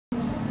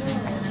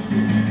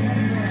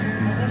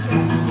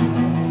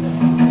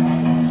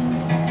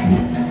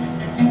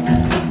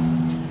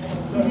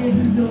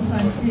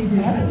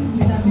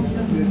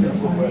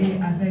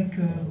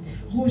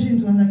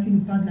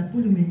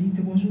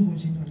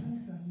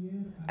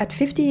At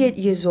 58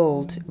 years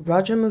old,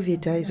 Roger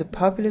Movita is a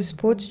popular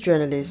sports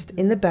journalist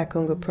in the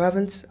Congo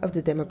province of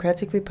the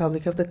Democratic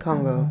Republic of the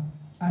Congo.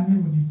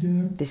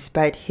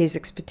 Despite his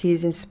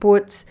expertise in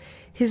sports,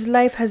 his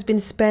life has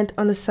been spent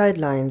on the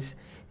sidelines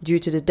due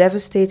to the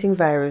devastating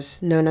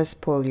virus known as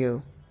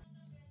polio.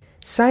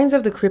 Signs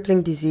of the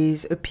crippling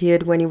disease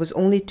appeared when he was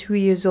only 2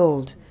 years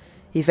old,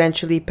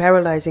 eventually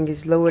paralyzing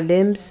his lower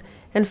limbs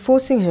and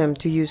forcing him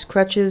to use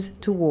crutches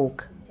to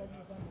walk.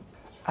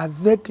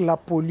 Avec la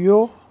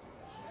polio,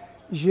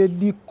 j'ai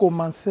dû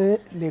commencer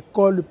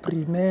l'école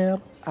primaire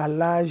à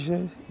l'âge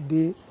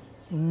de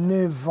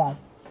 9 ans,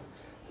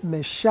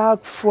 mais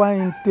chaque fois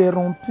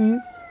interrompu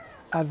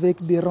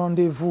avec des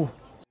rendez-vous.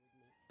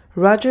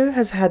 Roger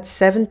has had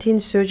 17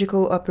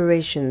 surgical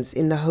operations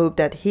in the hope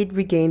that he'd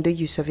regain the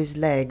use of his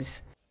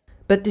legs.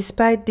 But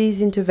despite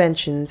these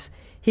interventions,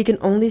 he can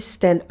only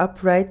stand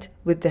upright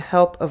with the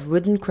help of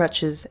wooden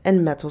crutches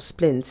and metal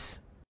splints.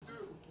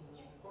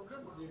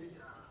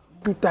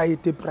 Tout a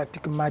été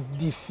pratiquement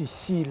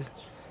difficile.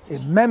 Et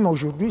même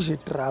aujourd'hui, je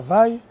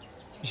travaille,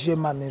 j'ai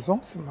ma maison,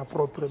 c'est ma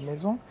propre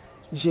maison,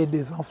 j'ai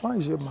des enfants,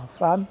 j'ai ma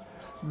femme,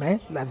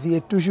 mais la vie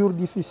est toujours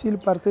difficile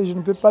parce que je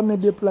ne peux pas me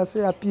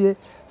déplacer à pied,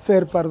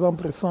 faire par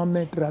exemple 100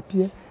 mètres à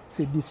pied,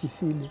 c'est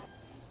difficile.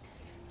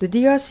 The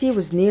DRC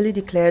was nearly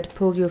declared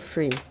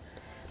polio-free,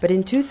 but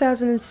in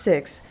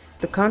 2006,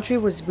 the country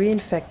was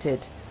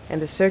reinfected and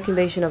the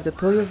circulation of the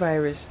polio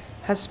virus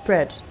has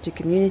spread to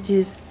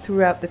communities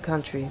throughout the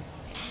country.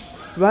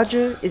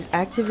 Roger is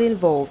actively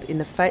involved in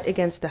the fight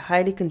against the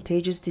highly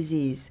contagious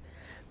disease,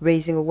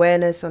 raising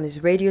awareness on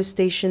his radio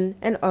station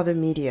and other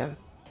media.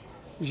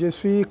 Je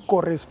suis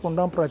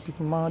correspondant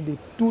pratiquement de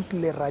toutes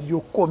les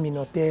radios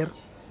communautaires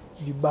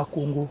du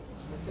Congo.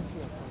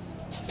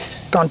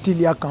 Quand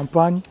il y a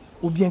campagne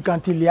ou bien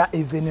quand il y a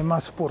événement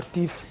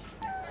sportif,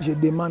 je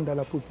demande à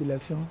la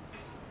population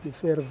de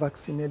faire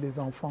vacciner les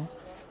enfants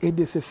et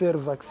de se faire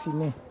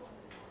vacciner.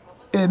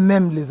 Et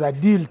même les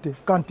adultes,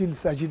 quand il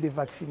s'agit de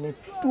vacciner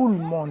tout le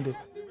monde.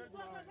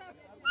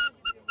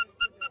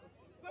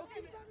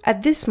 At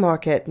this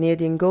market near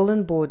the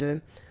Angolan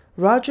border,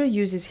 Roger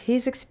uses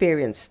his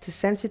experience to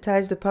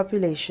sensitize the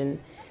population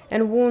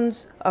and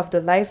warns of the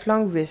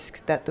lifelong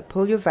risk that the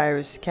polio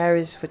virus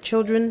carries for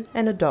children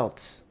and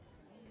adults.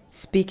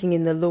 Speaking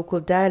in the local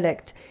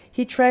dialect,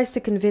 he tries to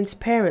convince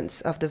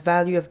parents of the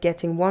value of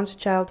getting one's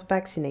child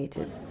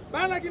vaccinated.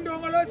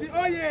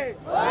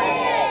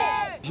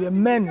 Je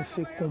mène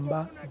ce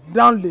combat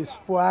dans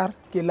l'espoir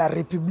que la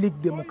République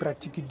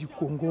démocratique du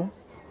Congo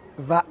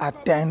va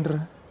atteindre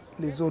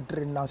les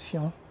autres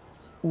nations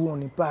où on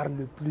ne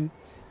parle plus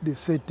de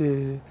cette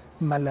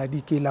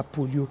maladie qu'est la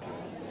polio.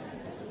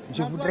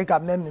 Je voudrais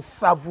quand même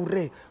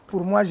savourer,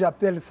 pour moi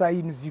j'appelle ça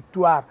une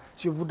victoire,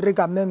 je voudrais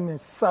quand même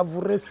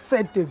savourer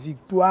cette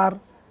victoire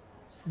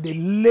de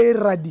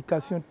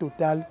l'éradication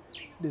totale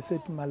de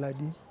cette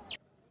maladie.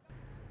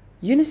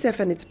 UNICEF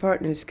and its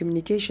partners'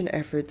 communication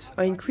efforts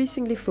are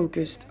increasingly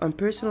focused on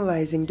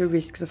personalizing the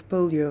risks of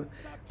polio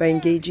by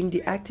engaging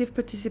the active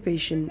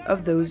participation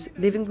of those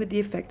living with the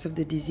effects of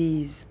the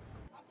disease.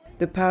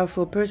 The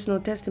powerful personal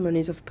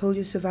testimonies of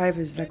polio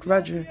survivors like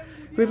Roger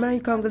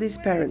remind Congolese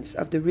parents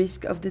of the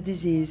risk of the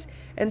disease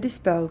and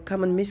dispel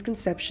common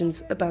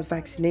misconceptions about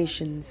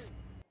vaccinations.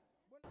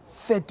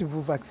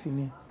 Faites-vous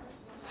vacciner.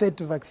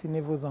 Faites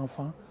vacciner vos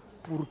enfants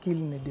pour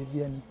qu'ils ne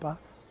deviennent pas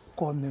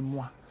comme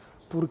moi.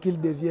 Pour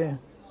qu'ils deviennent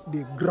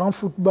des grands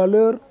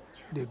footballeurs,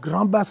 des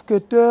grands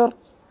basketteurs,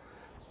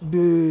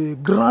 de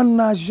grands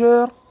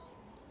nageurs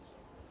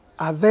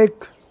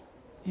avec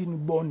une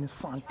bonne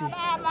santé.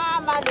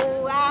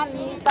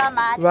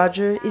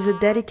 Roger is a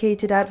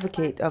dedicated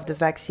advocate of the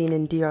vaccine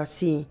in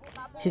DRC.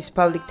 His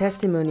public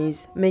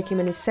testimonies make him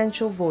an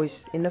essential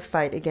voice in the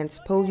fight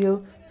against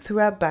polio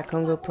throughout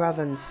Congo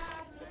province.